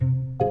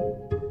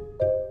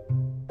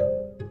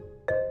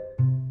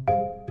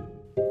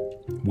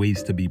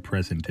ways to be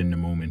present in the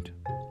moment.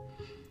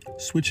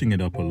 Switching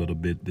it up a little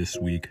bit this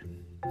week,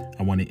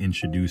 I want to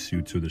introduce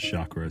you to the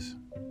chakras.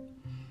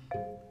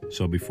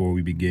 So before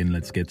we begin,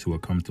 let's get to a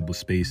comfortable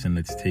space and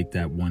let's take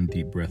that one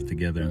deep breath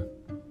together.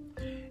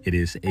 It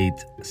is 8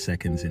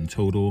 seconds in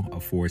total,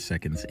 4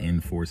 seconds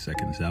in, 4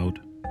 seconds out.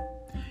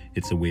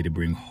 It's a way to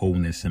bring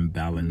wholeness and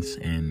balance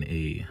and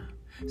a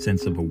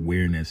sense of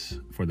awareness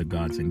for the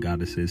gods and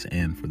goddesses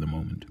and for the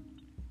moment.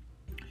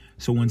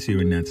 So once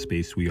you're in that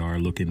space, we are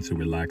looking to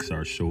relax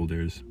our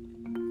shoulders,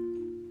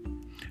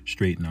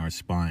 straighten our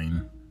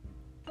spine,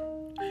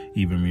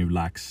 even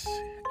relax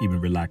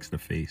the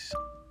face.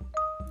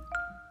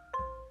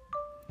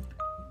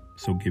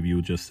 So give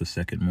you just a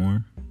second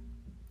more.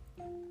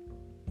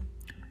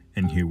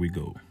 And here we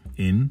go.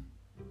 In,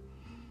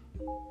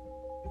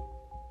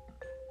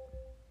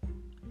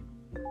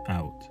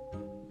 out.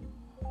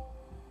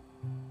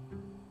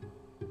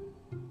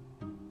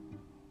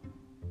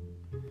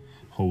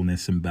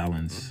 Wholeness and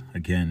balance.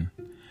 Again,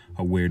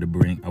 a way to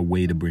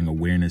bring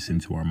awareness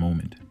into our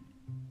moment.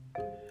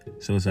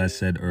 So as I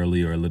said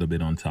earlier, a little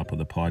bit on top of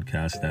the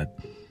podcast, that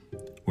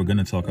we're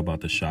going to talk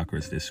about the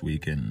chakras this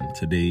week, and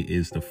today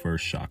is the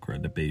first chakra,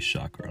 the base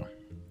chakra.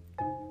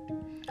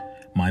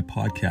 My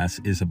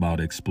podcast is about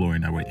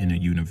exploring our inner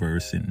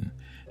universe and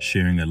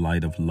sharing a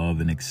light of love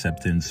and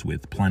acceptance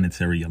with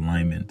planetary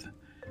alignment,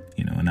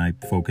 and I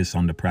focus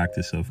on the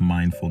practice of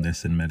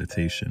mindfulness and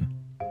meditation.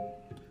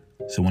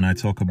 So when I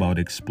talk about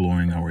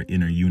exploring our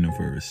inner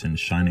universe and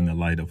shining a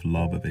light of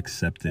love of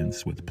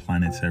acceptance with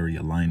planetary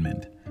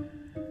alignment,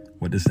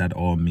 what does that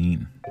all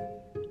mean?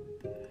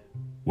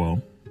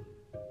 Well,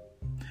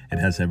 it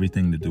has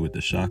everything to do with the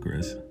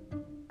chakras,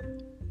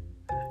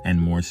 and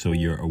more so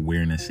your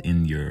awareness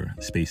in your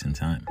space and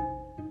time,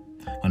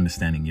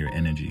 understanding your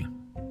energy.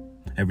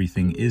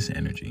 Everything is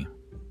energy,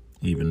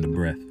 even the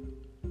breath.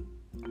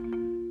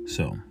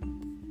 So,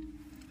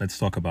 let's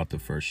talk about the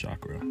first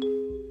chakra.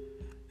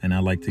 And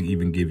I'd like to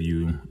even give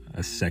you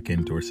a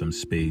second or some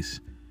space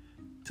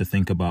to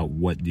think about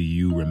what do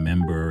you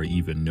remember or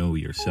even know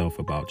yourself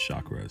about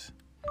chakras.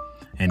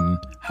 And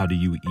how do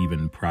you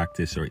even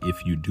practice, or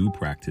if you do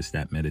practice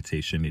that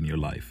meditation in your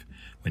life,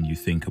 when you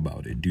think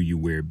about it? Do you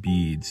wear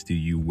beads? Do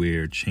you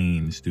wear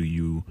chains? Do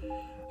you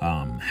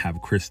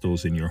have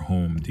crystals in your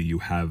home? Do you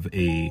have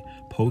a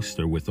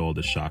poster with all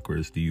the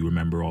chakras? Do you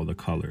remember all the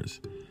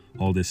colors?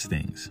 All these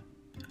things.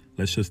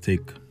 Let's just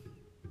take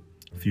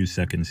a few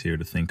seconds here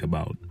to think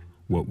about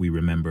what we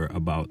remember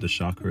about the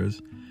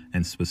chakras,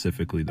 and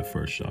specifically the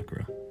first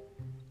chakra.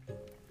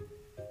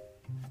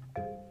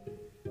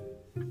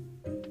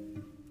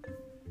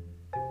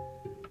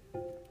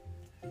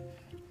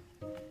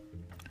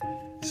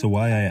 So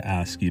why I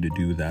ask you to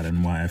do that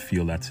and why I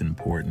feel that's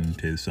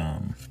important is,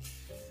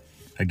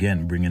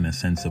 again, bringing a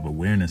sense of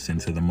awareness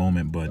into the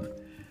moment,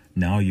 but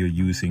now you're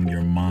using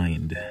your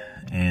mind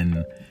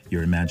and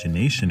your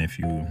imagination, if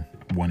you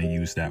want to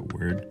use that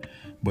word,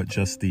 but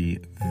just the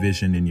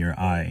vision in your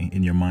eye,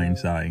 in your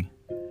mind's eye,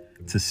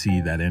 to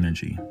see that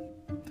energy.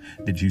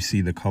 Did you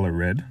see the color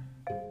red?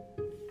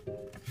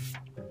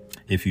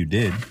 If you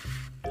did,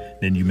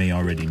 then you may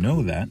already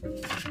know that,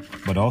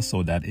 but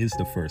also that is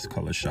the first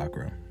color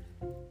chakra,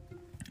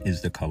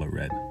 is the color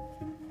red.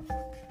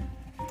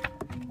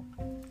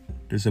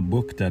 There's a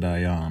book that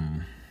I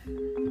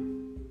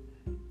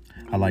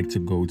like to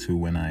go to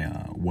when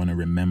I want to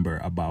remember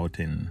about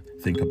and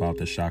think about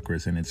the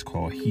chakras, and it's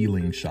called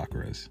Healing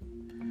Chakras.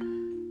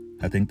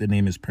 I think the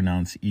name is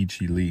pronounced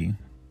Ichi Lee,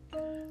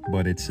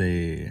 but it's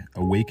a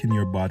awaken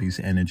your body's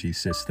energy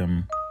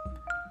system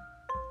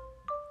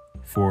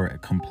for a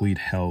complete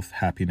health,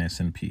 happiness,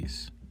 and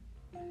peace.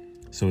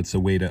 So it's a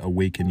way to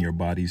awaken your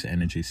body's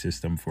energy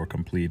system for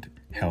complete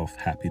health,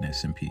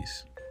 happiness, and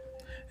peace.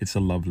 It's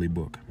a lovely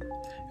book.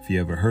 If you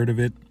ever heard of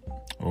it,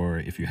 or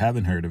if you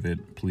haven't heard of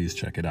it, please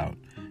check it out.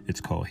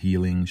 It's called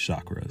Healing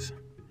Chakras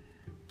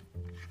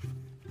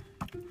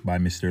by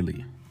Mr.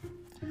 Lee.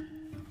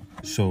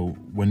 So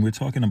when we're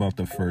talking about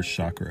the first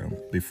chakra,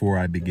 before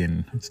I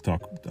begin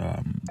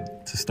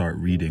to start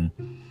reading,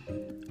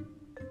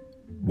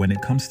 when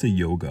it comes to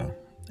yoga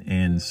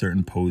and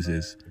certain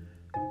poses,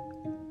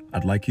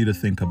 I'd like you to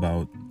think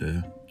about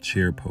the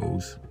chair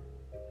pose,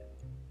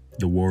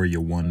 the warrior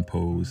one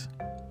pose,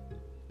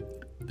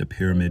 the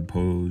pyramid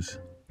pose,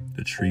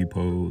 the tree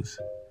pose,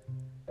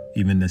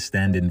 even the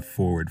standing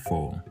forward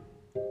fold.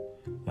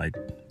 Like,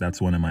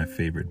 that's one of my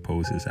favorite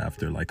poses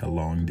after like a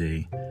long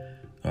day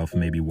of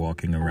maybe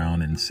walking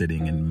around and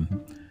sitting and,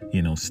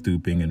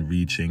 stooping and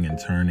reaching and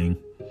turning,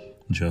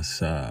 just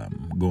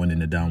going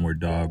in a downward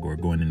dog or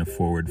going in a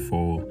forward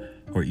fold,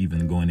 or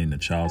even going into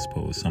child's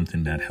pose,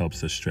 something that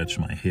helps to stretch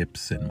my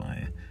hips and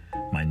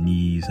my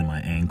knees and my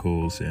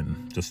ankles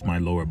and just my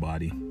lower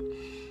body,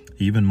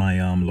 even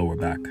my lower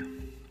back.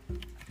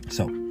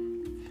 So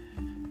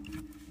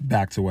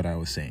back to what I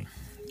was saying.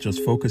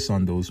 Just focus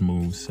on those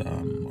moves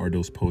or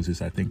those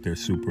poses. I think they're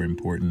super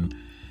important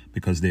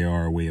because they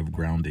are a way of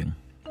grounding.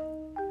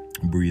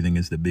 Breathing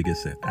is the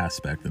biggest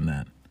aspect in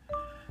that.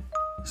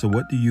 So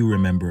what do you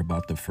remember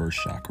about the first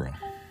chakra?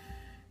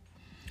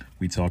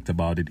 We talked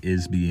about it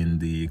is being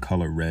the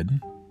color red.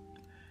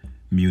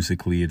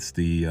 Musically, it's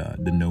the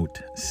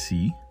note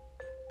C.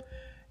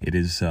 It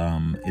is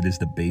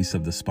the base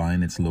of the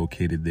spine. It's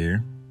located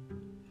there.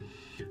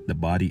 The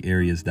body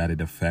areas that it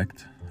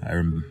affects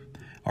are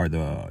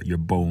your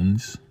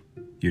bones,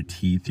 your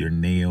teeth, your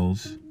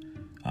nails.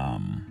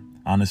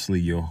 Honestly,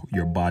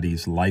 your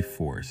body's life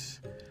force.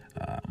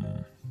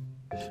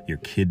 Your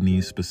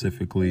kidneys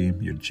specifically,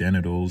 your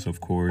genitals, of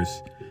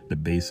course, the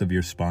base of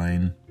your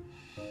spine.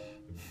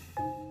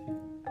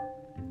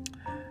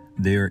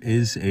 There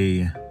is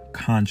a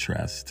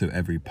contrast to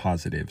every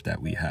positive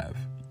that we have.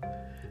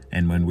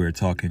 And when we're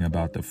talking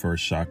about the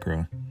first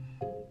chakra,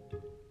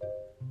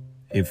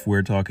 if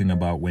we're talking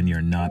about when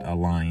you're not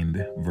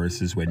aligned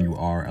versus when you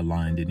are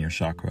aligned in your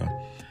chakra,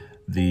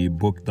 the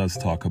book does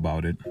talk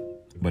about it.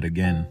 But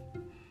again,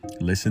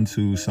 listen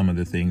to some of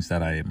the things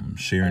that I am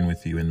sharing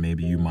with you, and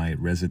maybe they might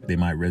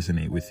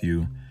resonate with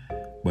you.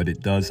 But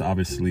it does,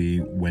 obviously,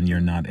 when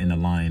you're not in a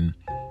line,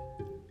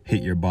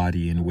 hit your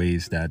body in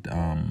ways that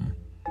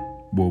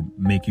will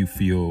make you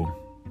feel,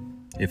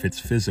 if it's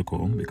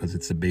physical, because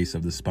it's the base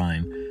of the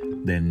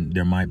spine, then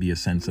there might be a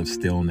sense of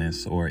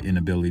stillness or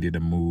inability to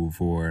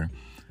move, or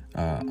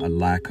a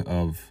lack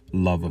of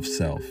love of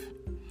self.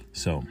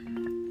 So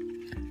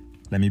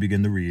let me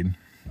begin to read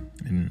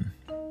and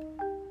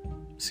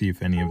see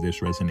if any of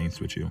this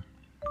resonates with you.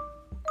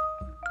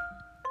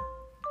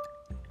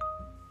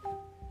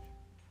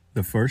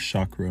 The first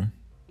chakra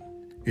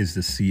is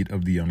the seat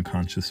of the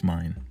unconscious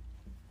mind,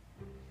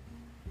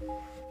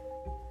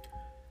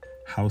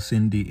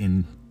 housing the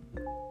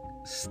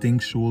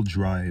instinctual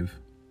drive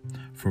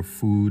for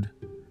food,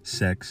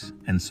 sex,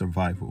 and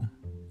survival.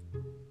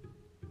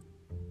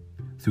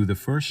 Through the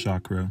first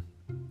chakra,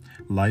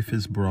 life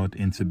is brought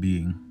into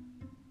being,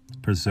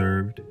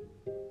 preserved,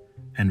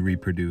 and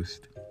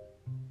reproduced.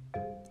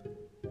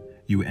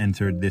 You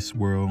entered this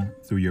world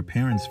through your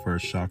parents'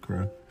 first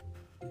chakra,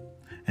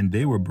 and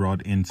they were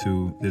brought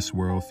into this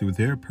world through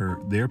their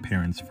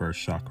parents'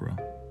 first chakra.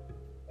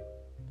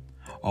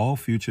 All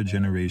future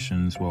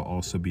generations will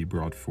also be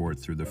brought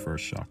forth through the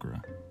first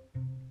chakra.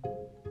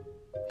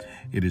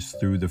 It is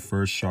through the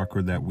first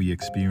chakra that we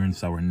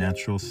experience our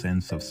natural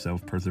sense of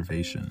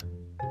self-preservation.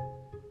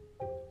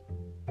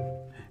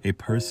 A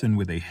person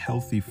with a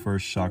healthy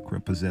first chakra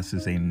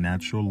possesses a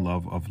natural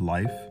love of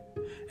life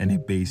and a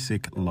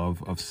basic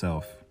love of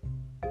self.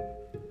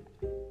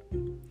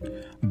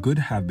 Good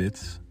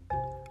habits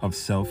of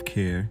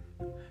self-care,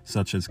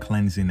 such as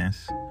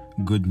cleanliness,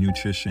 good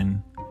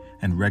nutrition,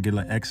 and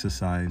regular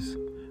exercise,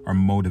 are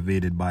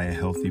motivated by a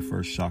healthy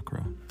first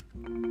chakra.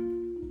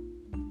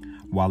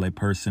 While a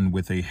person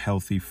with a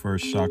healthy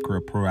first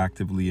chakra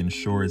proactively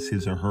ensures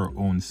his or her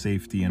own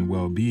safety and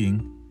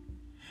well-being,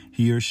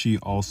 he or she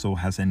also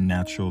has a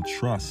natural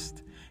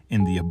trust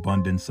in the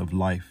abundance of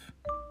life,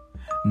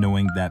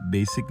 knowing that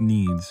basic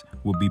needs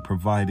will be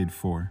provided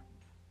for.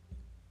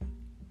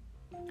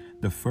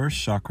 The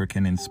first chakra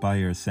can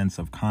inspire a sense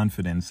of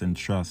confidence and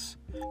trust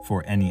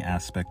for any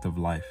aspect of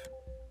life.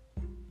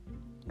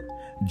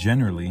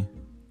 Generally,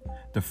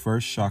 the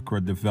first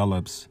chakra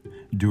develops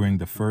during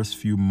the first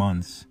few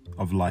months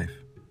of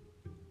life.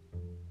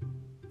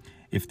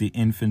 If the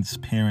infant's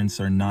parents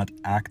are not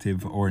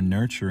active or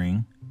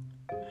nurturing,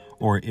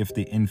 or if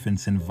the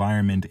infant's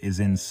environment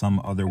is in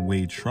some other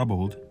way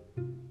troubled,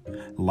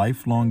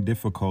 lifelong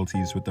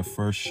difficulties with the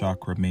first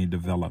chakra may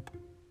develop.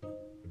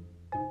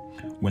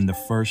 When the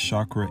first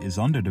chakra is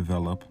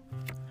underdeveloped,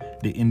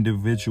 the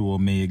individual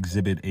may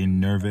exhibit a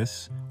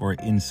nervous or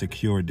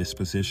insecure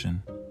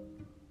disposition.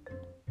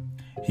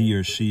 He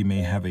or she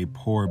may have a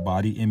poor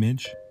body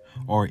image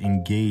or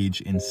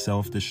engage in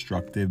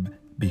self-destructive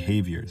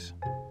behaviors.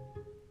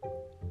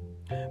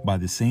 By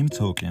the same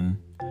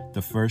token,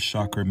 the first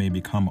chakra may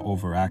become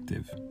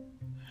overactive,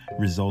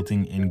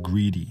 resulting in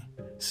greedy,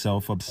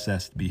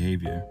 self-obsessed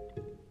behavior.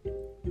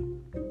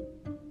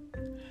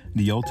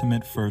 The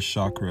ultimate first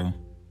chakra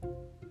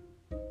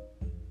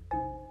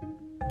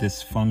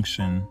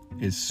dysfunction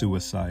is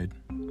suicide.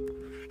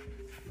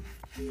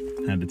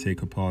 I had to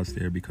take a pause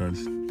there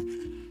because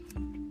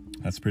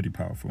that's pretty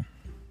powerful.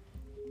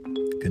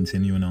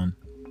 Continuing on.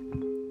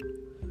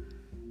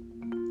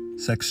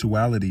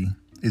 Sexuality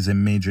is a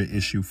major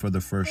issue for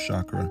the first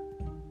chakra.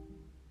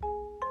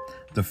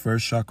 The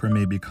first chakra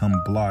may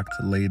become blocked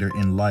later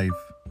in life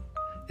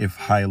if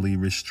highly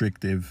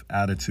restrictive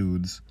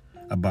attitudes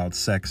about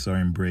sex are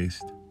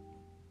embraced.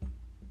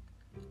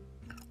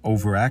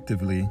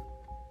 Overactively,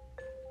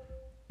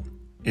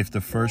 if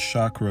the first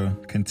chakra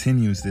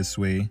continues this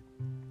way,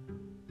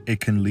 it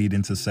can lead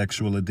into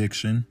sexual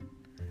addiction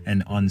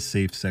and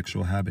unsafe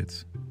sexual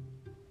habits.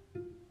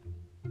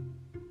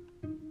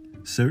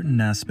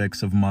 Certain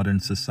aspects of modern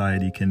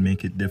society can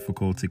make it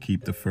difficult to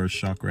keep the first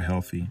chakra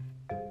healthy.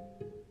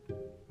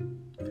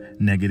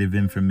 Negative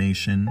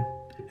information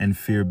and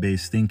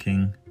fear-based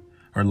thinking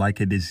are like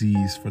a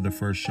disease for the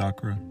first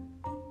chakra.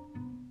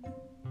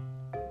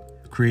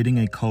 Creating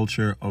a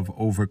culture of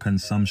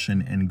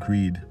overconsumption and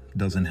greed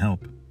doesn't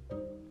help.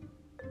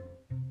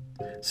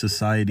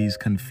 Society's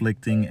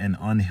conflicting and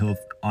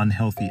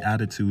unhealthy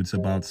attitudes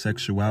about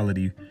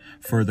sexuality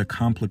further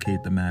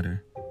complicate the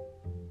matter.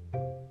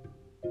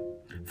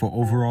 For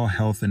overall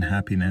health and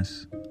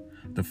happiness,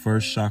 the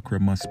first chakra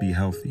must be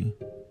healthy,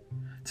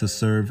 to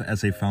serve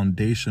as a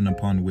foundation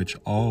upon which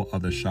all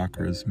other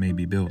chakras may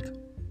be built.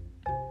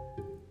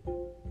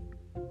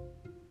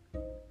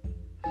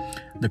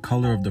 The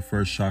color of the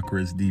first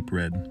chakra is deep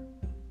red,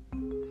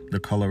 the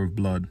color of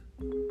blood,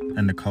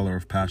 and the color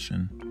of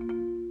passion.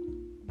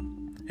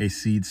 A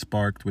seed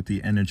sparked with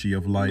the energy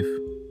of life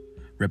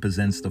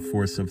represents the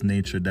force of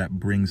nature that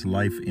brings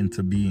life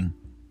into being.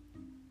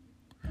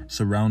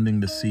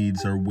 Surrounding the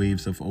seeds are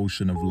waves of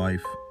ocean of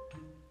life,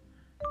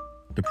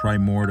 the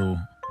primordial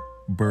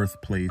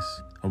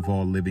birthplace of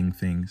all living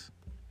things.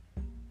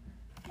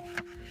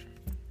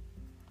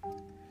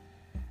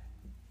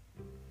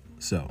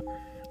 So,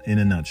 in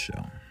a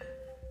nutshell,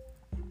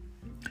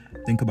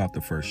 think about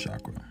the first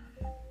chakra,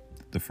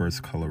 the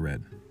first color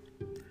red.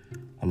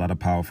 A lot of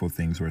powerful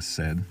things were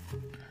said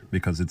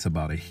because it's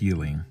about a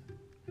healing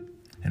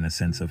and a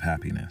sense of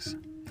happiness.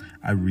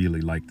 I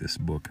really like this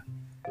book,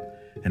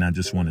 and I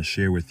just want to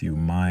share with you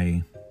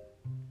my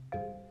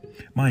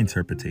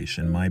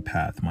interpretation, my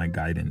path, my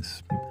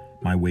guidance,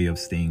 my way of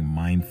staying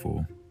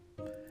mindful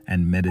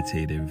and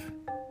meditative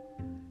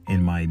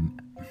in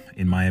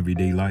my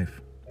everyday life.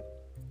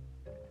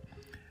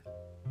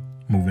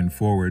 Moving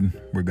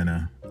forward, we're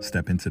gonna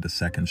step into the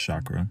second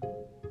chakra.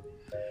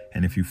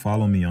 And if you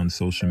follow me on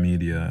social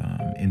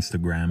media,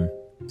 Instagram,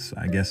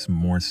 I guess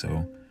more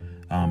so,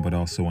 but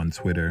also on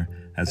Twitter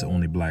as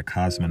Only Black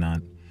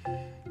Cosmonaut,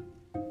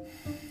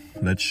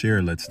 let's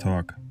share, let's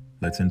talk,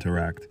 let's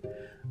interact.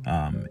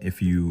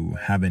 If you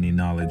have any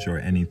knowledge or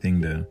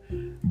anything to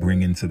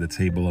bring into the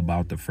table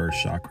about the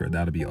first chakra,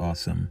 that'll be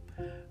awesome.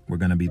 We're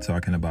going to be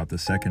talking about the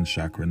second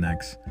chakra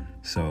next,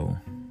 so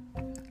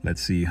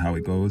let's see how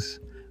it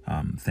goes.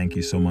 Thank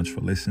you so much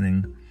for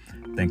listening.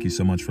 Thank you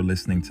so much for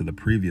listening to the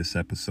previous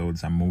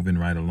episodes. I'm moving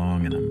right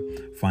along, and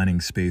I'm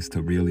finding space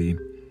to really,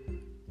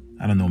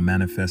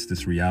 manifest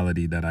this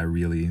reality that I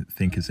really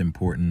think is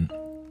important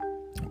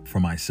for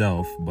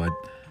myself, but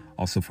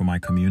also for my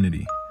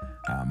community.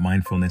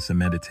 Mindfulness and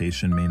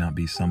meditation may not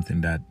be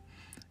something that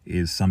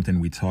is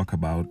something we talk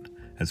about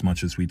as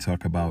much as we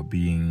talk about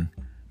being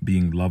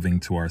loving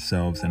to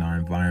ourselves and our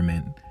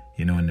environment,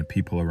 and the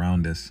people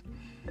around us.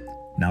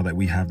 Now that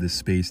we have this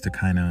space to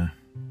kind of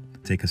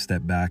take a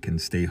step back and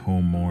stay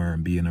home more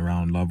and being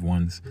around loved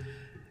ones,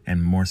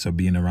 and more so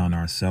being around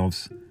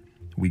ourselves,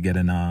 we get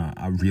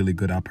a really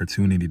good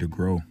opportunity to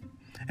grow.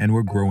 And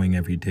we're growing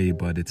every day,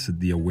 but it's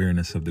the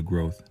awareness of the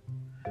growth.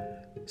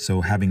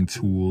 So having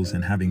tools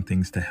and having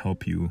things to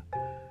help you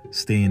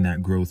stay in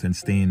that growth and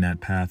stay in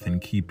that path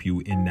and keep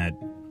you in that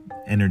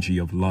energy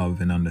of love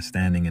and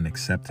understanding and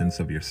acceptance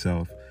of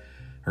yourself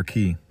are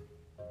key.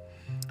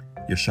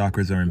 Your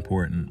chakras are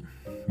important.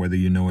 Whether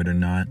you know it or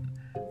not,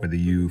 whether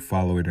you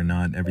follow it or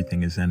not,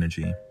 everything is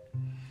energy.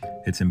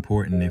 It's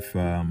important if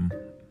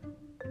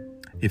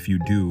you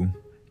do,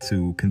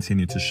 to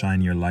continue to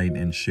shine your light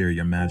and share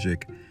your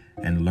magic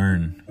and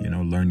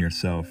learn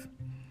yourself.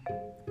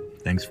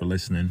 Thanks for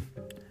listening.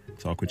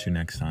 Talk with you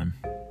next time.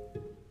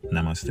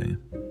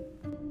 Namaste.